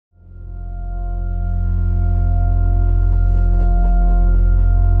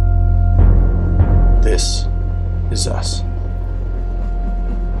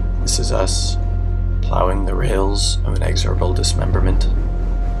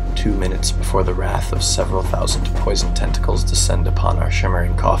2 minutes before the wrath of several thousand poisoned tentacles descend upon our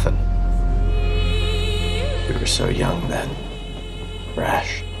shimmering coffin. We were so young then,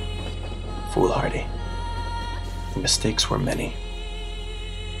 rash, foolhardy. The mistakes were many.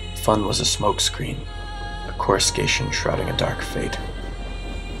 Fun was a smokescreen, a coruscation shrouding a dark fate.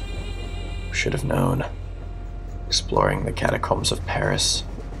 We should have known. Exploring the catacombs of Paris,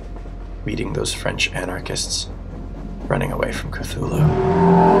 meeting those French anarchists, running away from Cthulhu.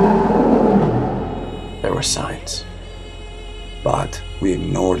 There were signs. But we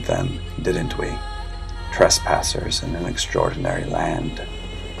ignored them, didn't we? Trespassers in an extraordinary land.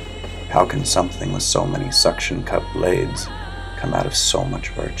 How can something with so many suction cup blades come out of so much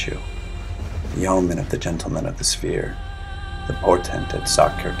virtue? The omen of the gentleman of the sphere, the portent at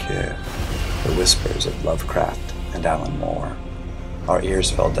Sacré-Cœur, the whispers of Lovecraft and Alan Moore. Our ears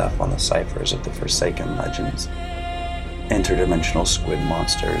fell deaf on the ciphers of the Forsaken legends. Interdimensional squid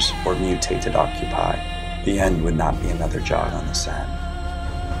monsters or mutated octopi. The end would not be another jog on the sand.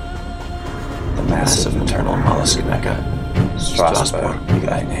 The massive eternal mollusk mecca, Strasbourg be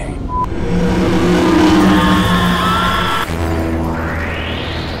thy name.